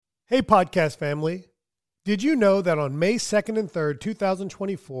Hey, podcast family. Did you know that on May 2nd and 3rd,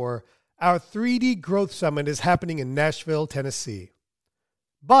 2024, our 3D Growth Summit is happening in Nashville, Tennessee?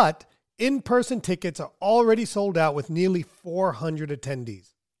 But in-person tickets are already sold out with nearly 400 attendees.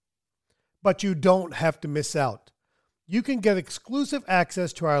 But you don't have to miss out. You can get exclusive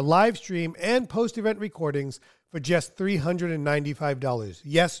access to our live stream and post-event recordings for just $395.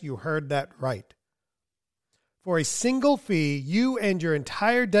 Yes, you heard that right. For a single fee, you and your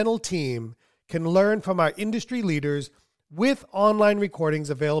entire dental team can learn from our industry leaders with online recordings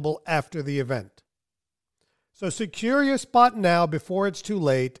available after the event. So secure your spot now before it's too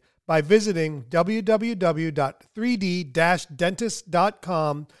late by visiting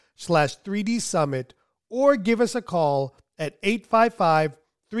www.3d-dentist.com/3D Summit or give us a call at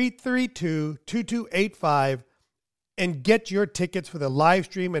 855-332-2285 and get your tickets for the live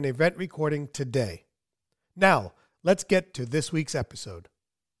stream and event recording today. Now, let's get to this week's episode.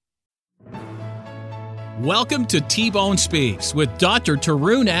 Welcome to T-Bone Speaks with Dr.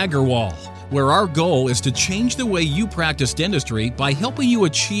 Tarun Agarwal, where our goal is to change the way you practice dentistry by helping you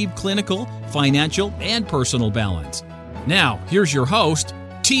achieve clinical, financial, and personal balance. Now, here's your host,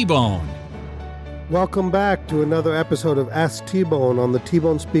 T-Bone. Welcome back to another episode of Ask T-Bone on the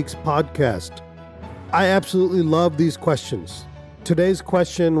T-Bone Speaks podcast. I absolutely love these questions. Today's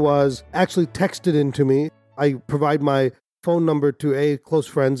question was actually texted into me. I provide my phone number to close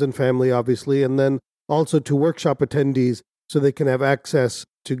friends and family, obviously, and then also to workshop attendees so they can have access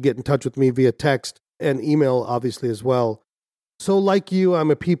to get in touch with me via text and email, obviously, as well. So like you, I'm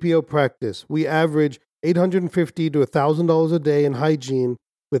a PPO practice. We average $850 to $1,000 a day in hygiene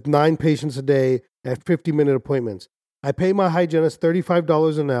with 9 patients a day at 50-minute appointments. I pay my hygienist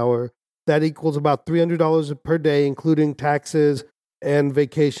 $35 an hour. That equals about $300 per day, including taxes and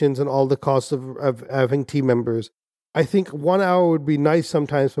vacations and all the costs of having team members. I think 1 hour would be nice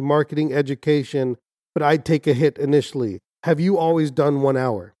sometimes for marketing, education, but I'd take a hit initially. Have you always done 1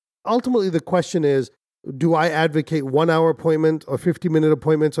 hour? Ultimately, the question is, do I advocate 1 hour appointment or 50-minute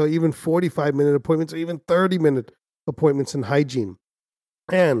appointments or even 45-minute appointments or even 30-minute appointments in hygiene?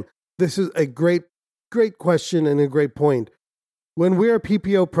 And this is a great question and a great point. When we're a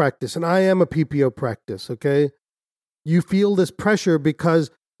PPO practice, and I am a PPO practice, okay, you feel this pressure because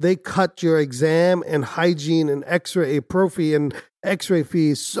they cut your exam and hygiene and x-ray, prophy and x-ray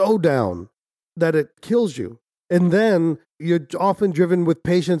fees so down that it kills you. And then you're often driven with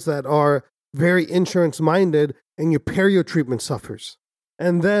patients that are very insurance-minded and your perio treatment suffers.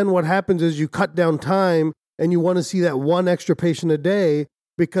 And then what happens is you cut down time and you want to see that one extra patient a day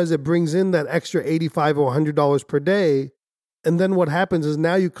because it brings in that extra $85 or $100 per day. And then what happens is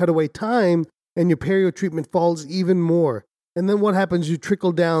now you cut away time and your perio treatment falls even more. And then what happens? You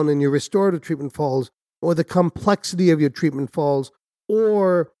trickle down and your restorative treatment falls, or the complexity of your treatment falls,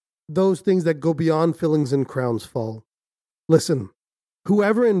 or those things that go beyond fillings and crowns fall. Listen,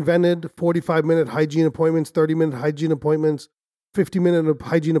 whoever invented 45-minute hygiene appointments, 30-minute hygiene appointments, 50-minute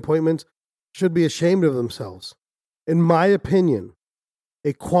hygiene appointments should be ashamed of themselves. In my opinion,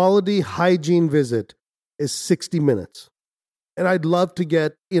 a quality hygiene visit is 60 minutes. And I'd love to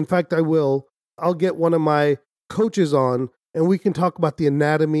get, in fact, I'll get one of my coaches on and we can talk about the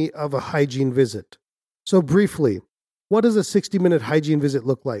anatomy of a hygiene visit. So briefly, what does a 60-minute hygiene visit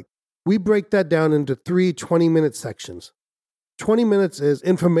look like? We break that down into 3 20-minute sections. 20 minutes is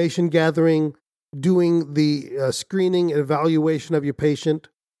information gathering, doing the screening and evaluation of your patient.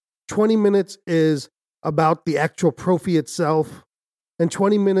 20 minutes is about the actual prophy itself. And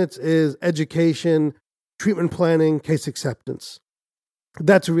 20 minutes is education, treatment planning, case acceptance.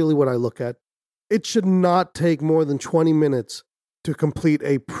 That's really what I look at. It should not take more than 20 minutes to complete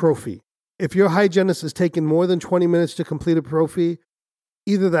a prophy. If your hygienist is taking more than 20 minutes to complete a prophy,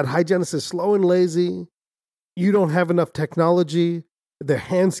 either that hygienist is slow and lazy, you don't have enough technology, they're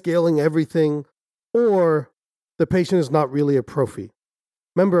hand scaling everything, or the patient is not really a prophy.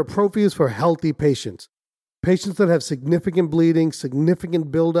 Remember, a prophy is for healthy patients. Patients that have significant bleeding, significant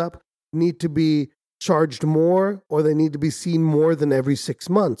buildup, need to be charged more, or they need to be seen more than every 6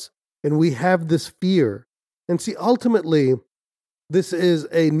 months. And we have this fear. And see, ultimately, this is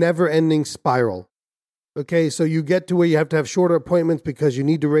a never-ending spiral. Okay, so you get to where you have to have shorter appointments because you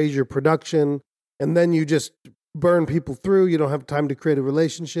need to raise your production, and then you just burn people through. You don't have time to create a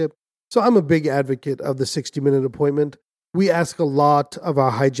relationship. So I'm a big advocate of the 60-minute appointment. We ask a lot of our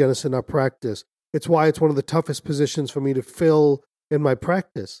hygienists in our practice. It's why it's one of the toughest positions for me to fill in my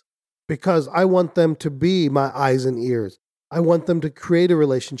practice, because I want them to be my eyes and ears. I want them to create a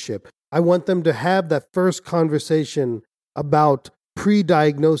relationship. I want them to have that first conversation about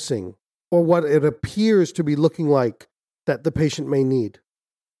pre-diagnosing or what it appears to be looking like that the patient may need.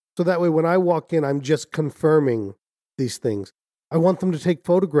 So that way, when I walk in, I'm just confirming these things. I want them to take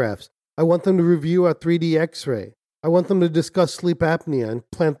photographs. I want them to review a 3D X-ray. I want them to discuss sleep apnea and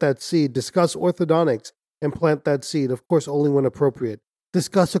plant that seed, discuss orthodontics and plant that seed, of course, only when appropriate.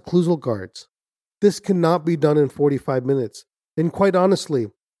 Discuss occlusal guards. This cannot be done in 45 minutes. And quite honestly,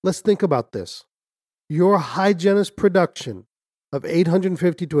 let's think about this. Your hygienist production of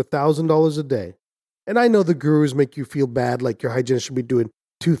 $850 to $1,000 a day, and I know the gurus make you feel bad like your hygienist should be doing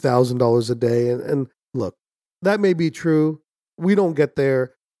 $2,000 a day. And look, that may be true. We don't get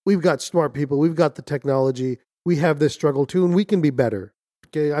there. We've got smart people. We've got the technology. We have this struggle too, and we can be better.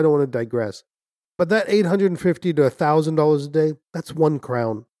 Okay, I don't want to digress. But that $850 to $1,000 a day, that's one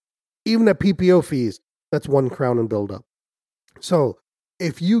crown. Even at PPO fees, that's one crown and build up. So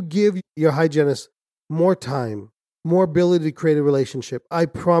if you give your hygienist more time, more ability to create a relationship, I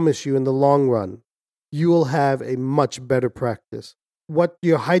promise you in the long run, you will have a much better practice. What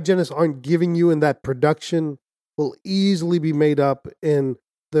your hygienists aren't giving you in that production will easily be made up in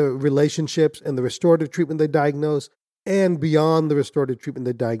the relationships and the restorative treatment they diagnose, and beyond the restorative treatment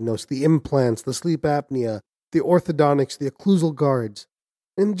they diagnose, the implants, the sleep apnea, the orthodontics, the occlusal guards.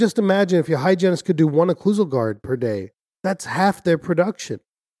 And just imagine if your hygienist could do one occlusal guard per day, that's half their production.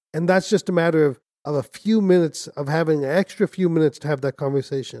 And that's just a matter of a few minutes, of having an extra few minutes to have that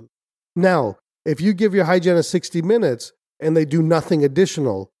conversation. Now, if you give your hygienist 60 minutes and they do nothing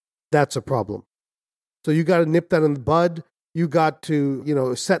additional, that's a problem. So you got to nip that in the bud. You got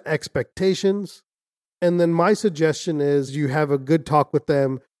to, set expectations. And then my suggestion is you have a good talk with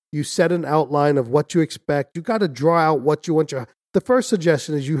them. You set an outline of what you expect. You got to draw out what you want. The first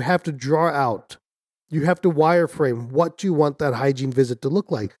suggestion is you have to draw out. You have to wireframe what you want that hygiene visit to look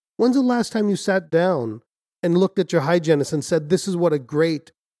like. When's the last time you sat down and looked at your hygienist and said, this is what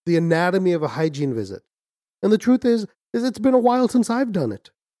the anatomy of a hygiene visit? And the truth is it's been a while since I've done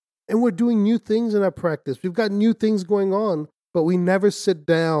it. And we're doing new things in our practice. We've got new things going on, but we never sit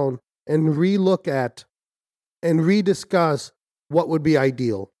down and relook at and rediscuss what would be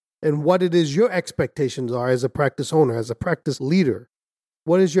ideal and what it is your expectations are as a practice owner, as a practice leader.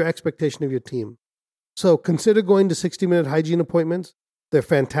 What is your expectation of your team? So consider going to 60-minute hygiene appointments. They're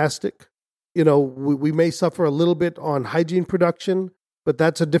fantastic. We may suffer a little bit on hygiene production, but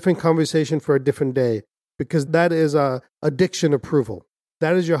that's a different conversation for a different day, because that is addiction approval.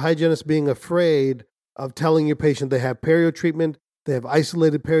 That is your hygienist being afraid of telling your patient they have perio treatment, they have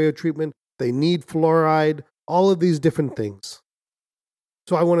isolated perio treatment, they need fluoride, all of these different things.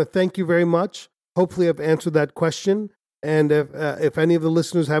 So I want to thank you very much. Hopefully I've answered that question. And if any of the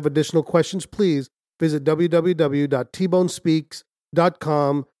listeners have additional questions, please visit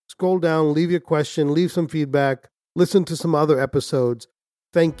www.tbonespeaks.com. Scroll down, leave your question, leave some feedback, listen to some other episodes.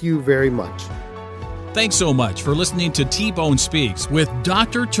 Thank you very much. Thanks so much for listening to T-Bone Speaks with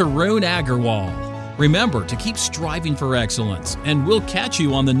Dr. Tarun Agarwal. Remember to keep striving for excellence, and we'll catch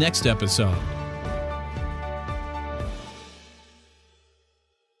you on the next episode.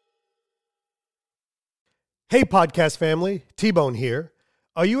 Hey, podcast family, T-Bone here.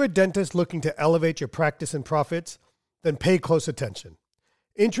 Are you a dentist looking to elevate your practice and profits? Then pay close attention.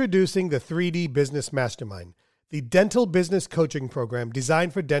 Introducing the 3D Business Mastermind, the dental business coaching program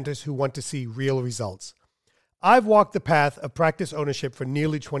designed for dentists who want to see real results. I've walked the path of practice ownership for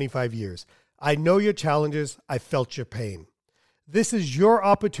nearly 25 years. I know your challenges. I felt your pain. This is your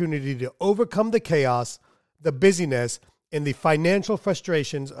opportunity to overcome the chaos, the busyness, and the financial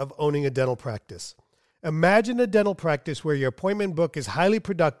frustrations of owning a dental practice. Imagine a dental practice where your appointment book is highly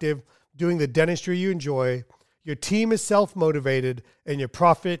productive, doing the dentistry you enjoy, your team is self-motivated, and your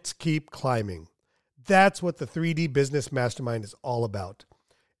profits keep climbing. That's what the 3D Business Mastermind is all about.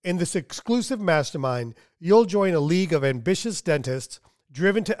 In this exclusive mastermind, you'll join a league of ambitious dentists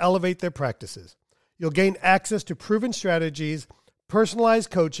driven to elevate their practices. You'll gain access to proven strategies, personalized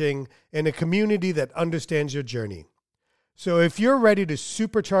coaching, and a community that understands your journey. So if you're ready to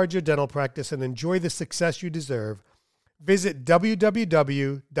supercharge your dental practice and enjoy the success you deserve, visit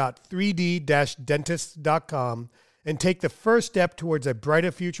www.3d-dentist.com and take the first step towards a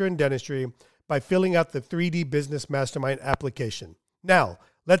brighter future in dentistry by filling out the 3D Business Mastermind application. Now,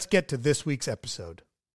 let's get to this week's episode.